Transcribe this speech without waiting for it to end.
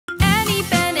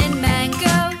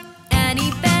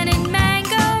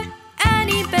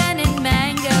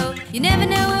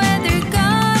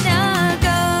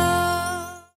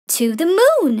to the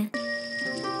moon.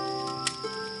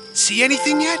 See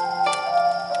anything yet?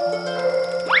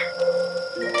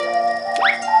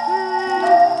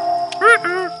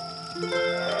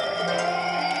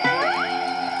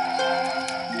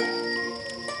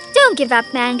 Don't give up,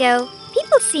 Mango.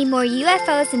 People see more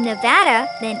UFOs in Nevada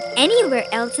than anywhere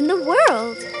else in the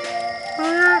world.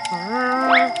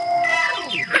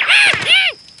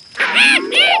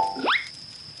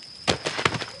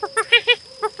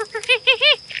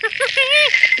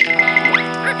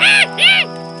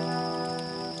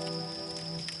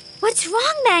 What's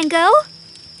wrong, Mango?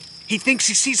 He thinks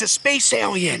he sees a space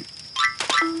alien.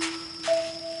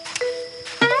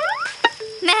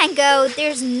 Mango,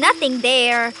 there's nothing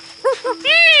there.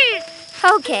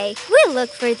 Okay, we'll look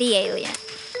for the alien.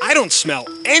 I don't smell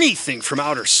anything from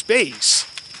outer space.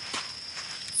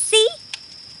 See?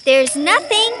 There's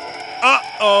nothing.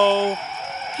 Uh-oh.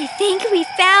 I think we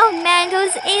found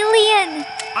Mango's alien.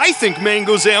 I think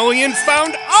Mango's alien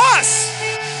found us!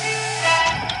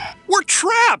 We're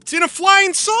trapped in a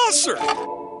flying saucer!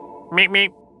 Meep,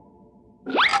 meep.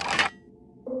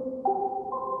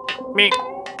 Meep,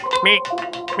 meep,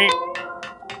 meep.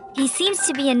 He seems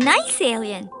to be a nice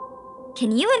alien.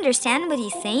 Can you understand what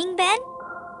he's saying, Ben?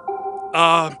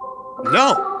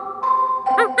 No.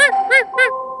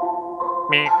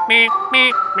 Meep, meep,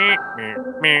 meep, meep, meep,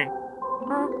 meep.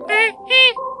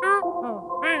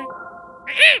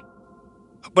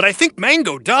 But I think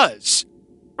Mango does.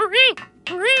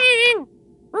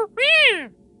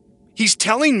 He's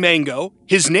telling Mango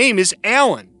his name is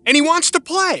Alan, and he wants to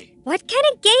play. What kind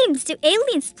of games do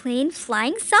aliens play in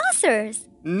flying saucers?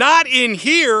 Not in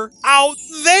here, out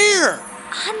there.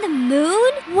 On the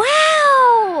moon?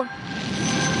 Wow!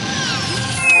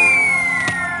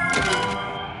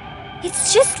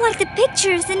 It's just like the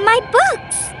pictures in my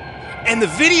books. And the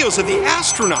videos of the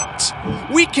astronauts.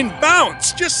 We can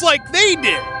bounce just like they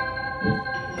did.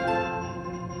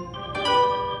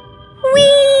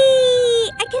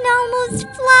 Whee! I can almost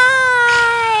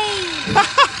fly!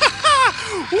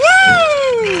 Woo!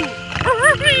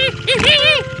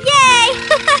 Yay!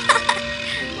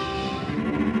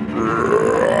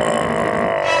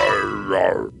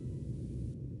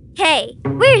 Hey,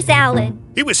 where's Alan?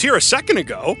 He was here a second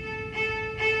ago.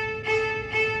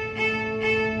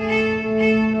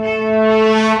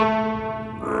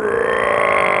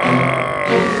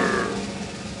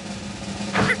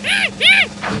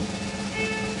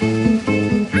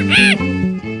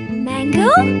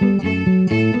 Mango?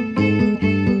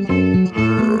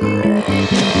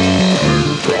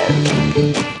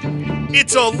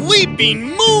 It's a leaping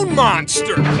moon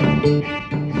monster!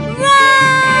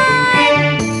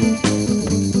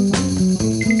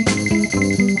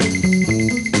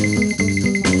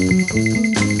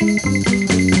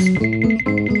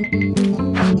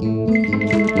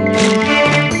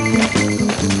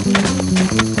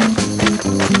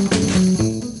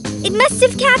 It must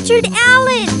have captured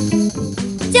Alan!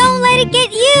 Don't let it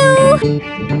get you!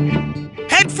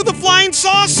 Head for the flying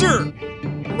saucer!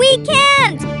 We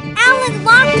can't! Alan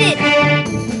locked it!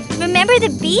 Remember the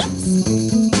beeps?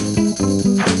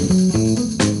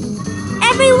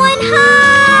 Everyone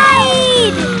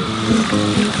hide!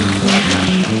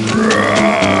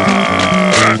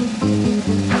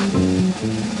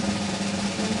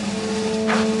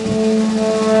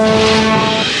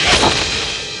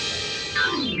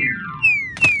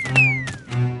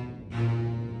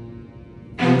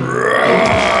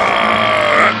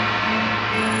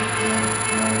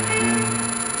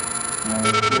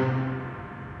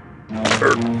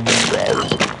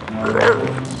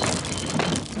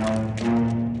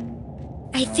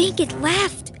 I think it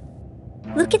left.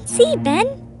 Look and see, Ben.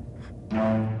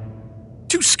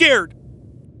 Too scared.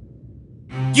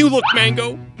 You look,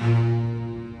 Mango.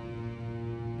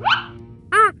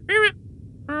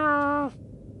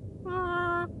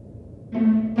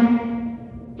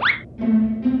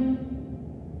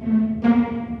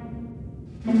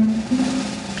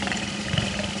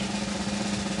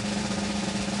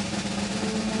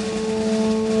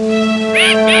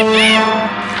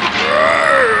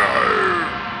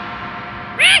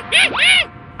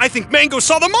 I think Mango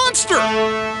saw the monster!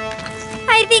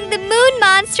 I think the moon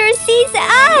monster sees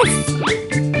us!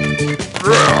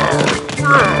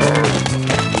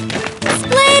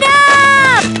 Split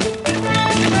up!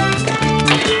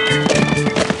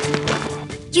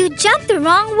 You jumped the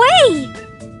wrong way!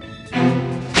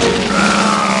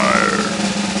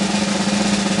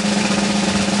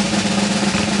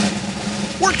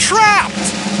 We're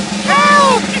trapped!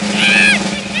 Help!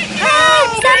 Help!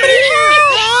 Somebody help!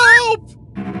 Help!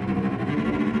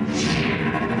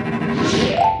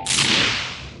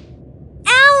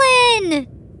 Alan!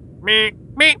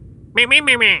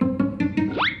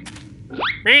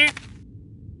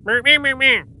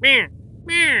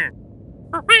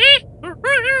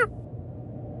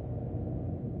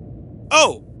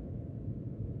 Oh.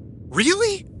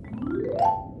 Really?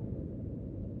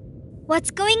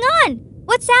 What's going on?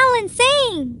 What's Alan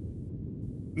saying?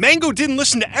 Mango didn't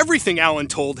listen to everything Alan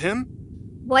told him.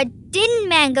 What didn't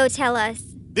Mango tell us?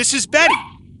 This is Betty,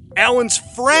 Alan's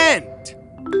friend.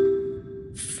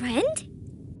 Friend?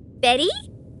 Betty?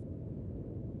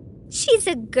 She's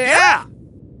a girl? Yeah.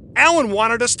 Alan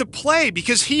wanted us to play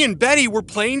because he and Betty were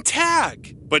playing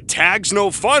tag. But tag's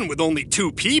no fun with only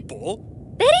 2 people.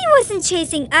 Betty wasn't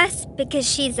chasing us because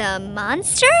she's a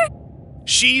monster?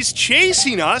 She's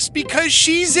chasing us because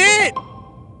she's it.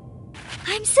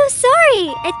 I'm so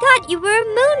sorry. I thought you were a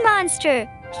moon monster.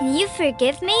 Can you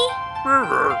forgive me?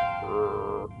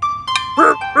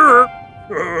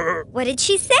 What did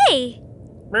she say?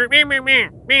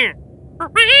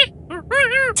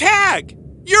 Tag,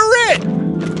 you're it.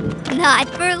 Not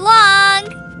for long.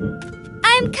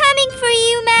 I'm coming for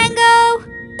you, Mango.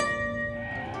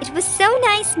 It was so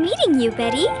nice meeting you,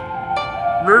 Betty.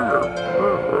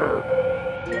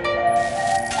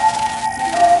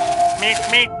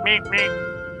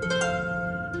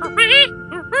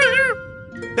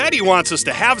 Betty wants us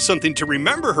to have something to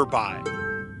remember her by.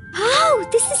 Oh,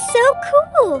 this is so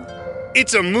cool.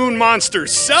 It's a moon monster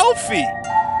selfie.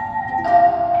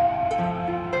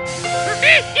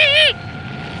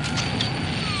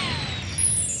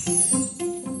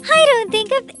 I don't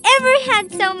think I've ever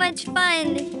had so much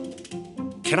fun.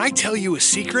 Can I tell you a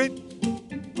secret?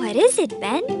 What is it,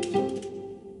 Ben?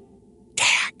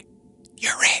 Tag,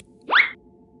 you're it.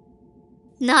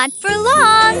 Not for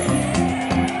long.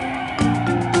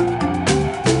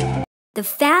 The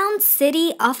Found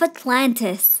City of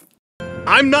Atlantis.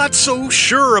 I'm not so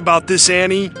sure about this,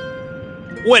 Annie.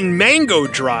 When Mango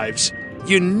drives,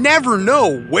 you never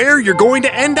know where you're going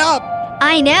to end up.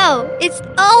 I know. It's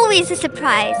always a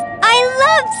surprise. I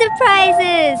love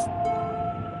surprises.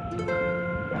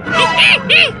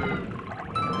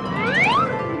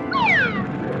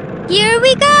 Here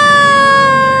we go!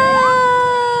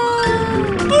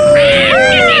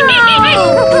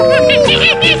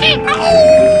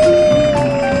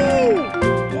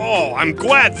 Oh, I'm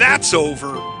glad that's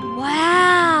over.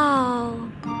 Wow!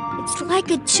 It's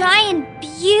like a giant,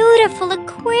 beautiful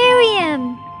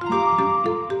aquarium.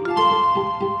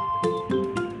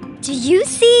 Do you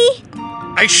see?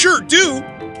 I sure do.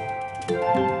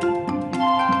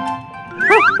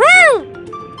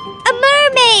 A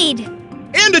mermaid!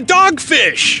 And a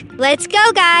dogfish. Let's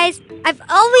go, guys. I've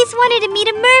always wanted to meet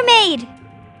a mermaid.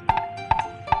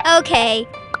 Okay,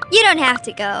 you don't have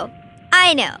to go.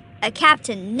 I know, a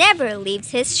captain never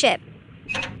leaves his ship.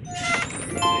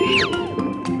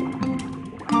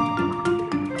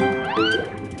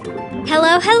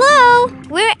 Hello, hello.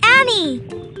 We're Annie.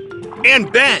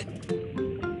 And Ben.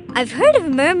 I've heard of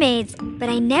mermaids, but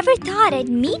I never thought I'd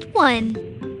meet one.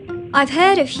 I've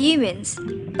heard of humans,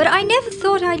 but I never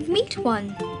thought I'd meet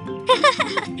one.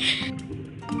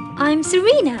 I'm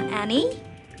Serena, Annie.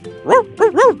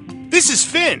 This is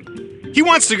Finn. He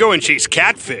wants to go and chase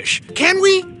catfish. Can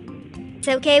we? It's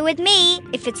okay with me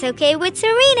if it's okay with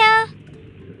Serena.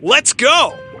 Let's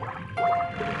go.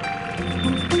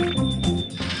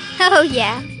 Oh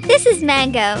yeah, this is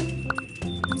Mango.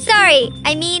 Sorry,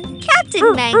 I mean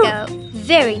Captain Mango.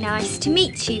 Very nice to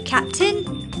meet you, Captain.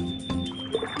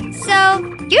 So,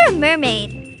 you're a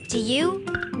mermaid. Do you,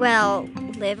 well,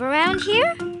 live around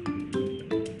here?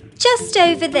 Just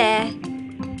over there.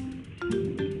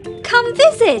 Come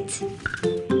visit.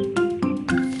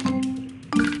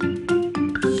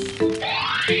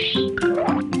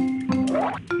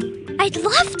 I'd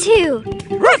love to.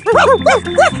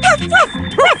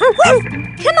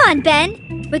 Come on, Ben.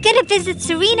 We're gonna visit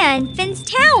Serena in Finn's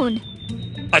town.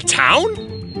 A town?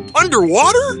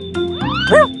 Underwater?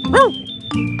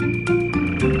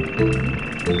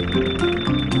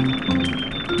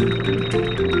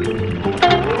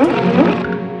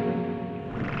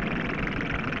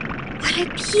 What a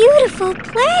beautiful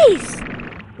place.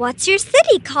 What's your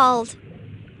city called?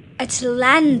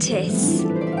 Atlantis.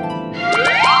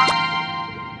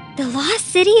 The lost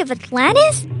city of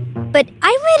Atlantis? But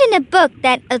I read in a book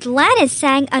that Atlantis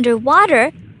sank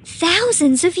underwater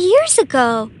thousands of years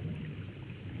ago.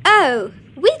 Oh,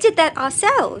 we did that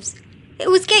ourselves. It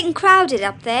was getting crowded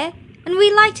up there, and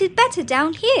we liked it better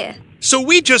down here. So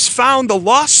we just found the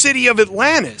lost city of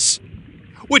Atlantis,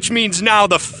 which means now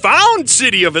the found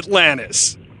city of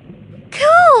Atlantis.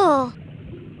 Cool!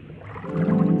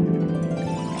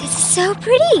 This is so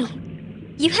pretty.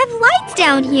 You have lights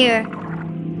down here.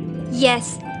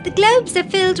 Yes, The globes are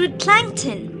filled with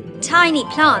plankton, tiny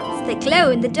plants that glow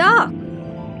in the dark.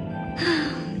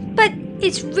 But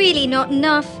it's really not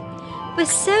enough. We're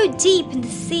so deep in the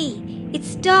sea,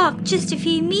 it's dark just a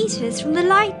few meters from the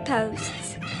light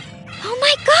posts. Oh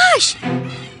my gosh!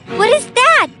 What is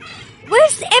that?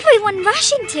 Where's everyone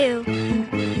rushing to?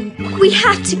 We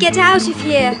have to get out of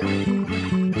here.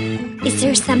 Is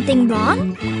there something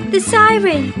wrong? The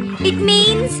siren. It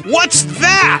means... What's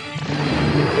that?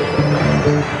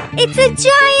 It's a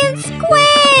giant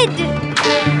squid!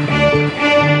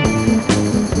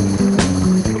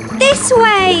 This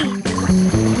way!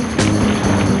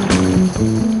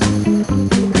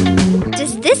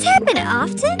 Does this happen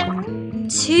often?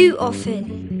 Too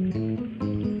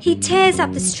often. He tears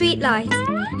up the streetlights,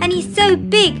 and he's so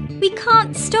big we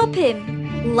can't stop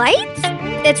him. Lights?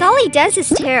 That's all he does is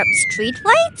tear up street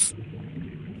lights?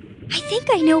 I think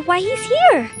I know why he's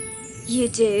here. You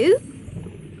do?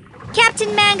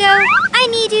 Captain Mango, I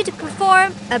need you to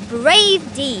perform a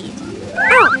brave deed.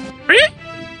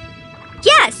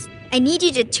 Yes, I need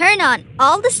you to turn on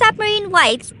all the submarine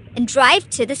lights and drive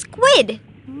to the squid.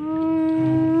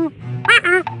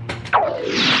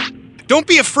 Don't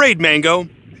be afraid, Mango.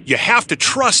 You have to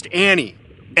trust Annie.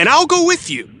 And I'll go with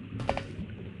you.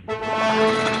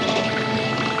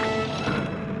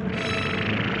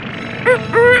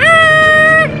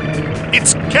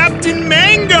 It's Captain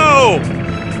Mango!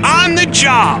 On the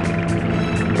job!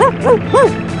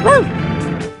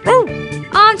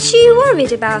 Aren't you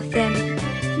worried about them?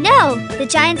 No, the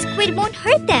giant squid won't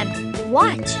hurt them.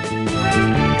 Watch.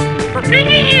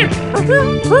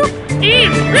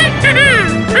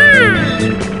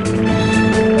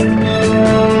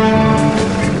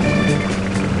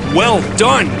 Well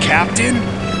done, Captain.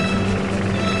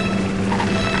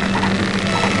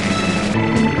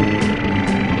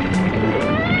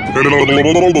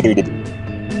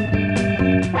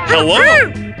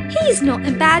 Hello? He's not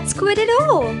a bad squid at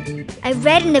all. I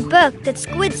read in a book that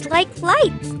squids like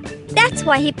lights. That's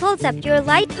why he pulls up your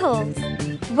light poles.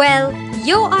 Well,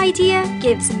 your idea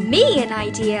gives me an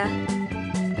idea.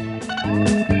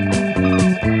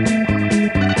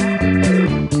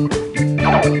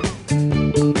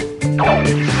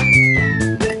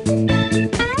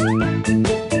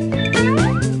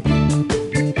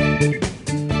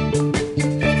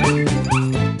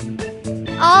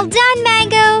 All done,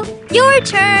 Mango. Your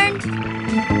turn.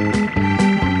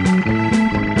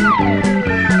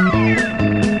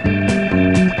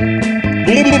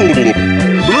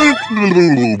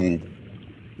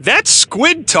 That's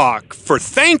squid talk for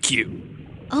thank you.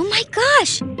 Oh my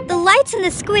gosh! The lights in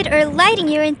the squid are lighting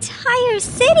your entire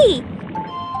city.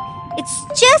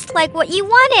 It's just like what you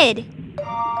wanted.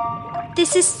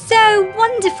 This is so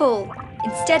wonderful.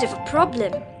 Instead of a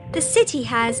problem, the city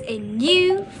has a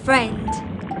new friend.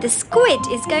 The squid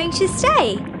is going to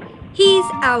stay. He's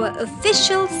our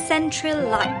official central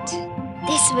light.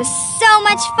 This was so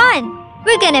much fun.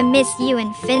 We're gonna miss you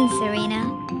and Finn, Serena.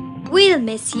 We'll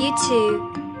miss you too.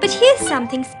 But here's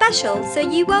something special so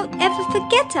you won't ever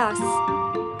forget us.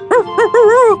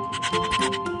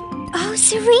 Oh,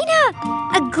 Serena!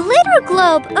 A glitter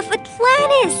globe of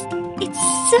Atlantis! It's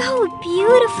so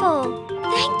beautiful.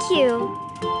 Thank you.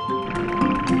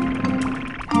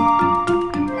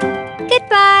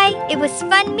 Goodbye. It was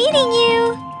fun meeting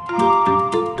you.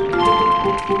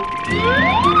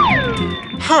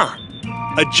 Huh.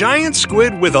 A giant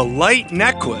squid with a light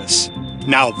necklace.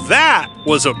 Now that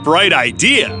was a bright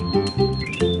idea.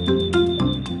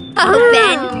 Oh,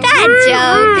 Ben, that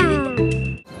joke.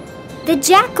 The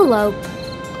jackalope.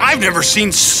 I've never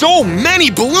seen so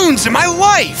many balloons in my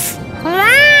life.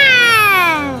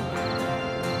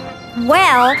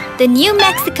 Well, the New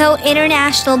Mexico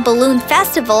International Balloon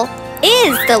Festival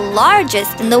is the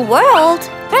largest in the world.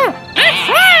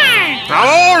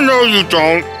 Oh, no, you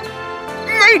don't.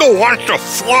 Mango wants to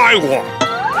fly one.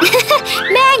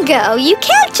 Mango, you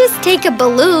can't just take a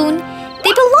balloon.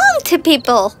 They belong to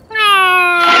people.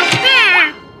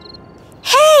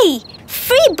 Hey,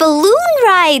 free balloon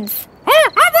rides.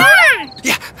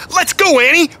 Yeah, let's go,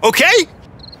 Annie, okay?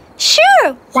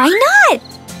 Sure, why not?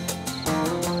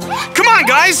 Come on,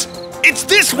 guys. It's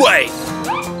this way.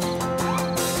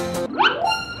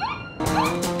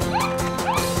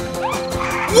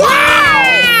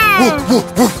 Wow!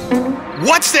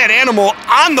 What's that animal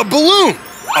on the balloon?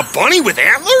 A bunny with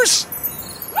antlers?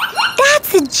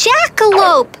 That's a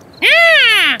jackalope.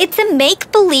 It's a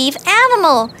make-believe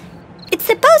animal. It's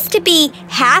supposed to be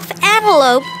half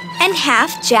antelope and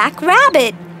half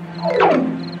jackrabbit.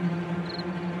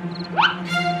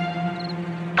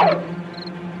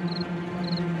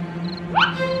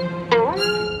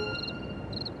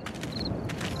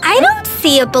 I don't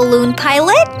see a balloon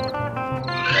pilot.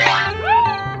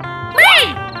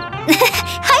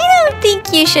 I don't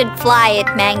think you should fly it,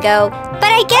 Mango. But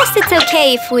I guess it's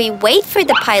okay if we wait for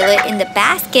the pilot in the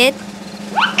basket.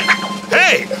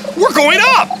 Hey, we're going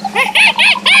up!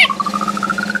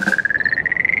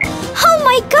 Oh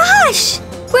my gosh!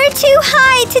 We're too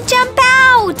high to jump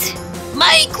out!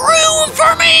 Make room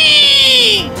for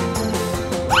me!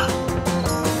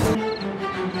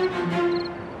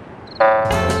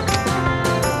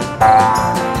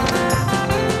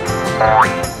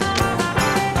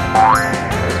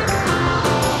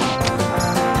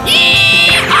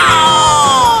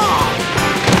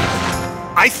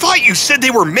 I thought you said they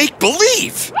were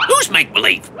make-believe. Who's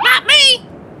make-believe? Not me.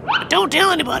 But don't tell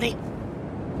anybody.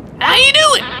 How you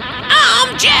doing?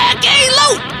 I'm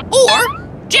Jackalope, or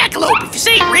Jackalope if you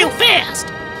say it real fast.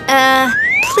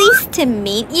 Pleased to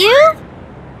meet you?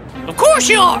 Of course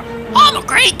you are. I'm a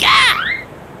great guy.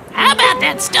 How about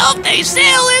that stuff they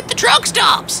sell at the truck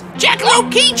stops?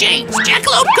 Jackalope keychains,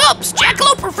 Jackalope cups,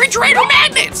 Jackalope refrigerator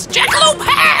magnets, Jackalope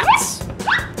hats.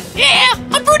 Yeah,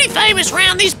 I'm pretty famous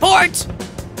around these parts.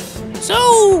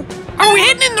 So, are we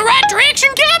heading in the right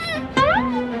direction, Captain?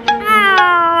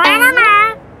 I don't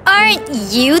know. Aren't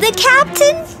you the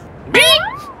captain? Me?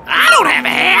 I don't have a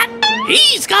hat.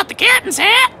 He's got the captain's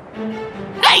hat.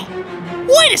 Hey,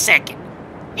 wait a second.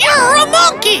 You're a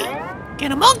monkey.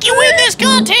 Can a monkey win this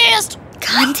contest?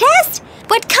 Contest?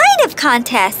 What kind of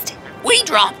contest? We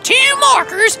drop 2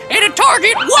 markers at a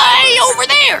target way over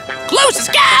there.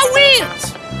 Closest guy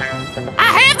wins.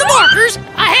 I have the markers,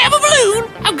 I have a balloon,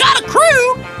 I've got a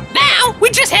crew. Now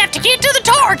we just have to get to the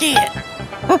target.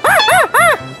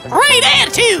 Great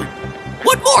attitude.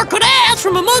 What more could I ask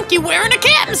from a monkey wearing a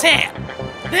captain's hat?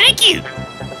 Thank you.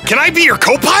 Can I be your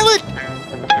co-pilot?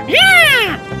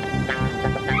 Yeah!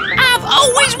 I've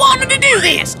always wanted to do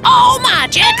this all my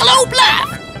Jackalope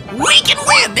life. We can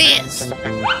win this.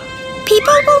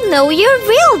 People will know you're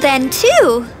real then,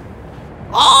 too.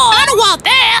 Oh, I don't want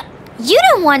that. You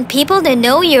don't want people to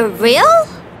know you're real?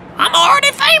 I'm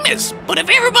already famous, but if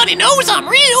everybody knows I'm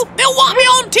real, they'll want me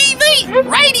on TV,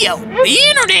 radio, the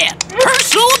internet,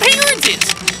 personal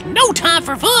appearances. No time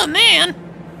for fun then.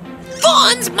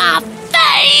 Fun's my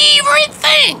favorite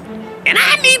thing, and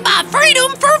I need my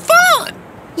freedom for fun.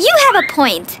 You have a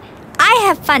point. I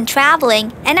have fun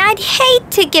traveling, and I'd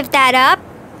hate to give that up.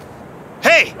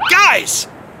 Hey, guys!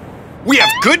 We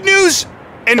have good news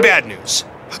and bad news.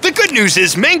 The good news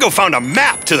is Mango found a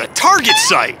map to the target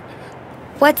site.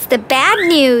 What's the bad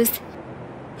news?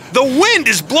 The wind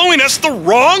is blowing us the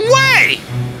wrong way!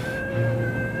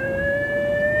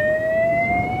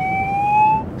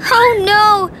 Oh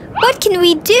no! What can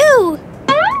we do?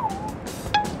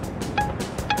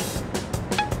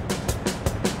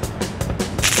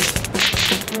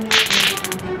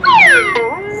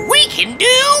 We can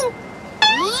do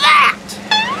that!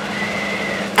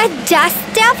 A dust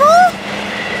devil?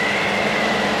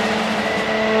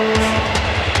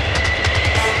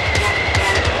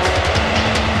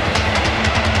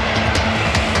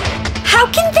 How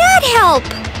can that help?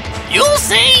 You'll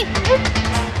see.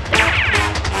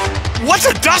 What's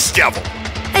a dust devil?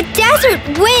 A desert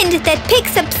wind that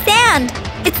picks up sand.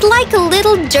 It's like a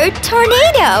little dirt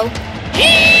tornado.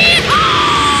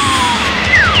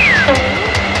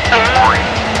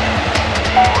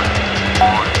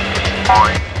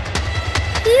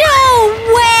 No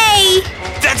way!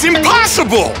 That's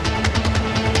impossible!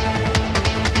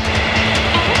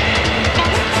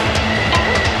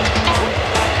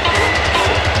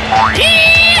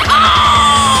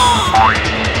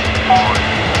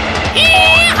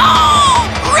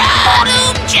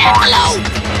 Jackalope!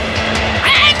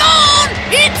 Hang on!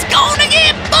 It's gonna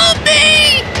get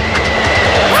bumpy!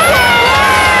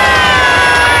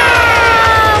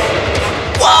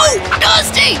 Whoa!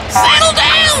 Dusty! Settle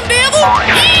down, devil!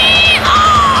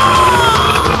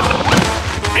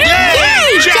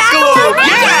 Yay! Jackalope!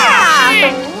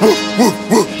 Yeah!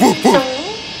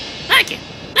 Thank you.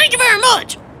 Thank you very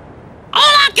much. All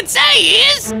I can say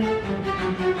is...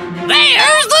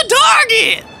 there's the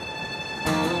target!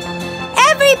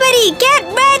 Everybody, get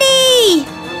ready!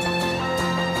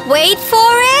 Wait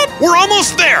for it! We're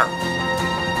almost there!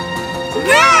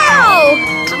 Now!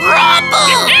 Drop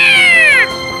 'em!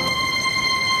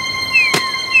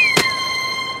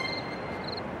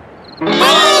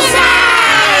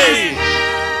 Bullseye!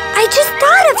 I just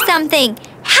thought of something.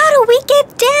 How do we get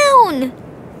down?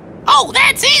 Oh,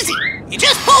 that's easy. You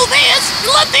just pull this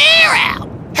and let the air out.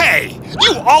 Hey,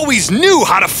 you always knew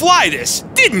how to fly this,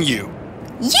 didn't you?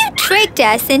 You tricked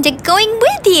us into going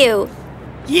with you.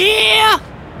 Yeah,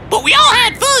 but we all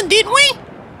had fun, didn't we?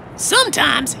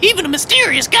 Sometimes even a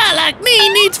mysterious guy like me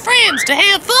needs friends to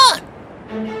have fun.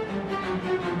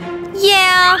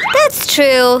 Yeah, that's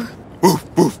true. Woof,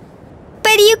 woof.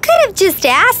 But you could have just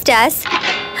asked us.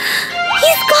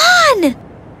 He's gone!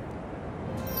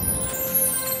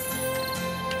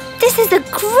 This is a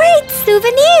great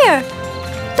souvenir!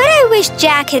 But I wish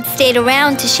Jack had stayed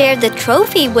around to share the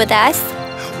trophy with us.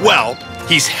 Well,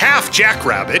 he's half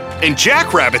jackrabbit, and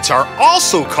jackrabbits are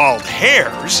also called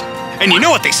hares. And you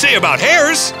know what they say about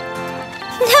hares?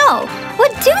 No,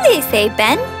 what do they say,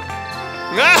 Ben?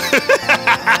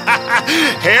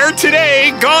 Hair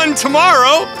today, gone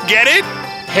tomorrow. Get it?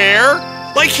 Hair,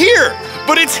 like here,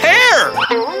 but it's hair.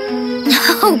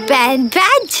 Oh, Ben,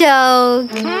 bad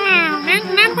joke.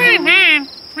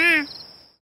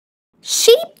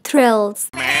 Sheep thrills.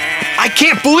 I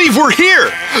can't believe we're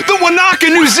here. The Wanaka,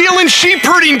 New Zealand sheep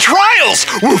herding trials.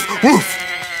 Woof, woof.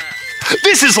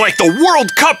 This is like the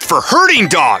World Cup for herding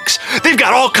dogs. They've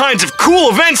got all kinds of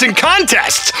cool events and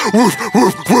contests. Woof,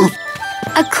 woof, woof.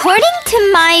 According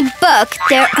to my book,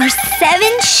 there are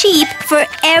 7 sheep for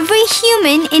every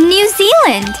human in New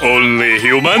Zealand. Only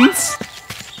humans?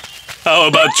 How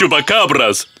about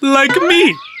chupacabras like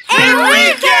me?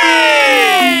 Enrique!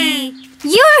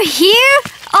 You're here?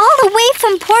 All the way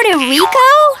from Puerto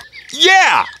Rico?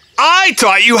 Yeah, I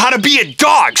taught you how to be a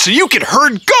dog so you could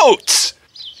herd goats.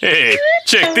 Hey,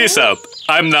 check this out.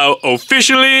 I'm now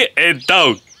officially a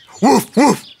dog. Woof,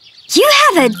 woof. You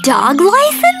have a dog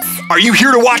license? Are you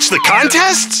here to watch the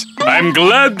contests? I'm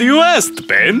glad you asked,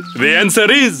 Ben. The answer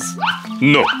is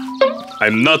no.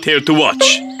 I'm not here to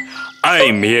watch.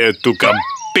 I'm here to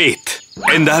compete.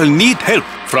 And I'll need help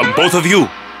from both of you.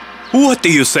 What do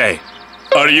you say?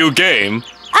 Are you game?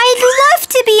 I'd love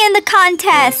to be in the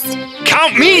contest.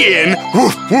 Count me in.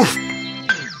 Woof, woof.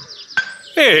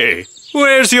 Hey,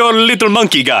 where's your little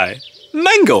monkey guy?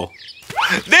 Mango.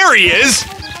 There he is.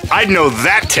 I'd know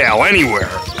that tail anywhere.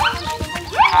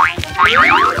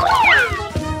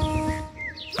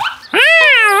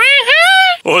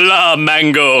 Hola,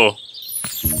 Mango.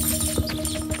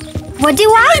 What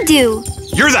do I do?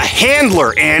 You're the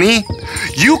handler, Annie.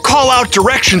 You call out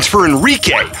directions for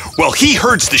Enrique while he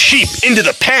herds the sheep into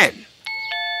the pen.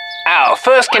 Our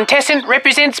first contestant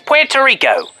represents Puerto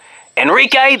Rico.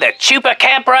 Enrique the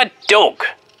Chupacabra dog.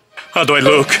 How do I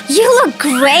look? You look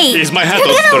great. Is my hat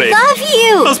They're all gonna straight? love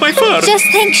you. How's my fur? Just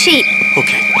think sheep.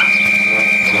 Okay.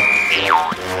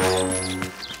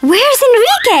 Where's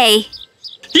Enrique?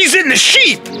 He's in the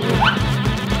sheep.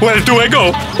 Where do I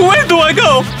go? Where do I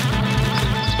go?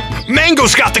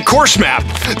 Mango's got the course map.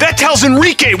 That tells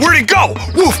Enrique where to go.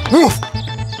 Woof, woof.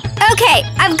 Okay,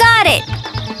 I've got it.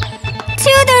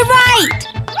 To the right.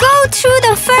 Go through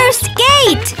the first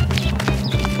gate.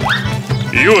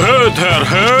 You heard her,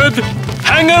 herd.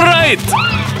 Hang a right.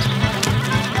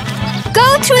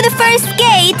 Go through the first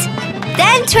gate,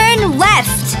 then turn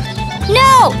left.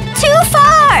 No, too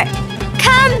far.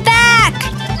 Come back.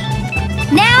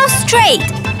 Now straight.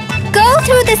 Go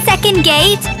through the second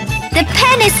gate. The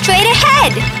pen is straight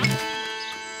ahead.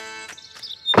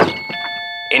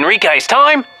 Enrique's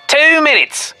time, 2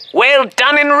 minutes. Well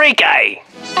done, Enrique.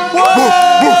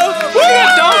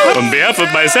 On behalf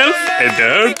of myself and the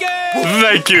herd,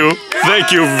 thank you.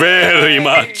 Thank you very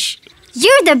much.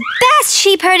 You're the best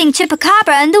sheep herding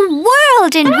chupacabra in the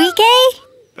world, Enrique.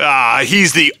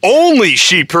 He's the only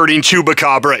sheep herding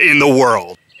chupacabra in the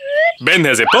world. Ben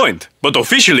has a point, but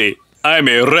officially, I'm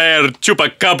a rare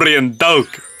chupacabrian dog.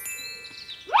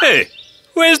 Hey,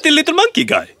 where's the little monkey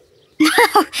guy?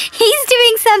 He's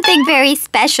doing something very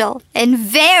special and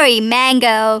very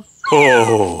mango.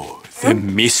 Oh, the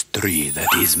mystery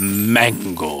that is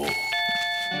Mango.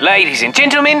 Ladies and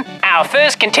gentlemen, our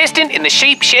first contestant in the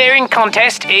sheep sharing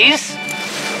contest is...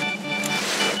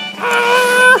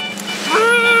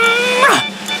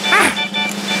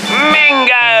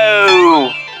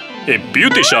 Mango! A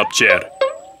beauty shop chair.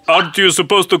 Aren't you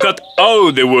supposed to cut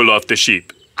all the wool off the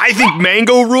sheep? I think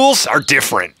Mango rules are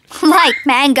different. Like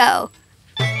mango.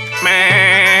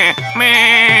 Meh,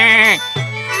 meh.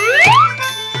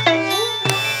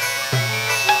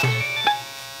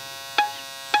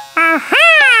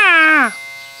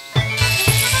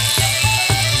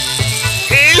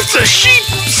 It's a sheep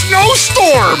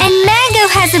snowstorm! And Mango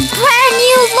has a brand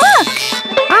new look.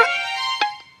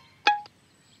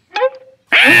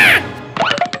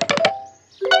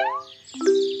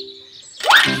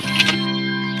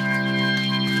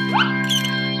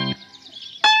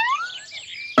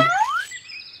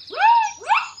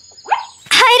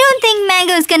 I don't think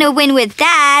Mango's gonna win with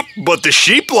that. But the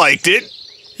sheep liked it.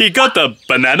 He got a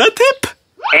banana tip?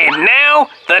 And now,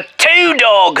 the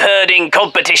 2-dog herding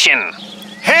competition.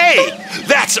 Hey,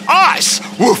 that's us!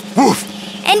 Woof, woof.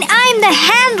 And I'm the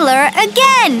handler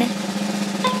again.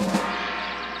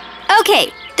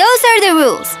 Okay, those are the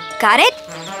rules. Got it?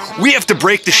 We have to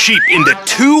break the sheep into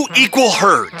 2 equal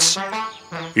herds.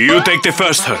 You take the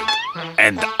first herd,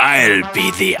 and I'll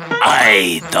be the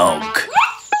eye dog.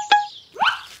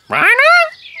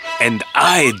 And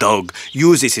eye dog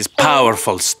uses his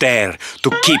powerful stare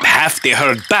to keep half the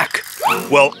herd back.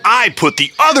 Well, I put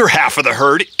the other half of the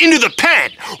herd into the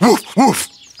pen. Woof, woof.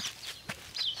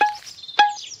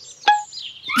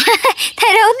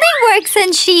 That only works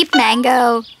on sheep,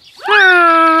 Mango.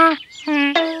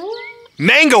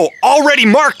 Mango already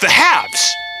marked the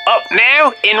halves. Up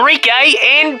now, Enrique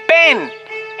and Ben.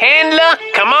 Handler,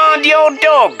 command your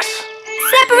dogs.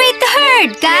 Separate the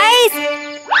herd, guys.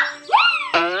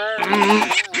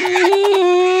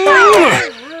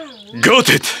 Got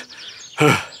it.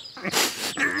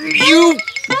 You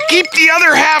keep the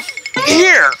other half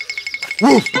here.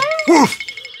 Woof, woof.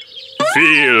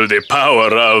 Feel the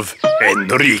power of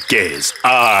Enrique's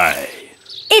eye.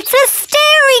 It's a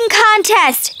staring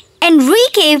contest.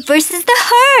 Enrique versus the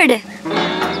herd.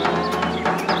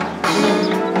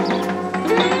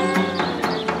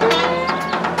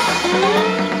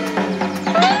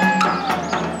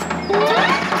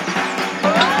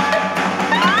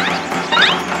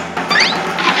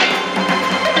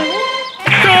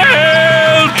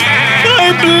 Help!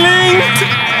 I blinked!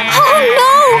 Oh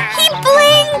no, he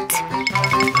blinked.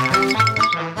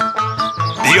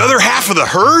 The other half of the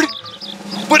herd?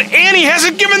 But Annie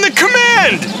hasn't given the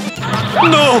command!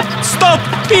 No! Stop!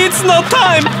 It's not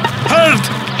time! Herd!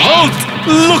 Halt!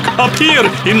 Look up here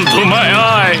into my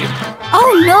eye!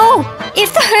 Oh no,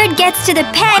 if the herd gets to the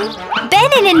pen,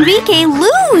 Ben and Enrique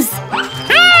lose.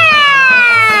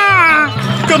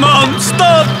 Come on,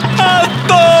 stop!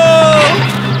 Atto!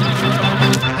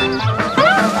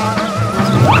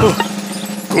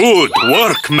 Good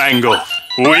work, Mango.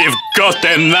 We've got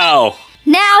them now.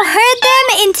 Now herd them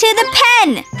into the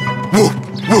pen. Woof,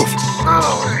 woof.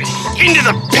 Into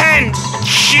the pen,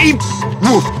 sheep.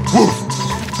 Woof, woof.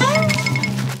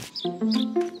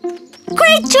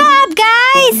 Great job,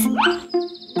 guys.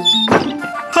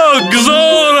 Hugs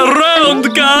all around,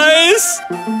 guys!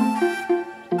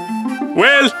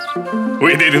 Well,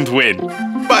 we didn't win.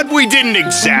 But we didn't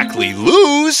exactly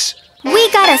lose. We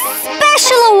got a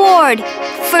special award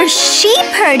for sheep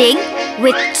herding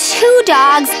with 2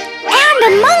 dogs and a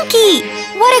monkey.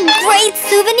 What a great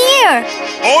souvenir.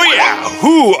 Oh yeah,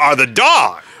 who are the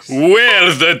dogs?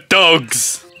 We're the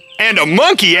dogs. And a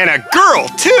monkey and a girl,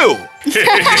 too.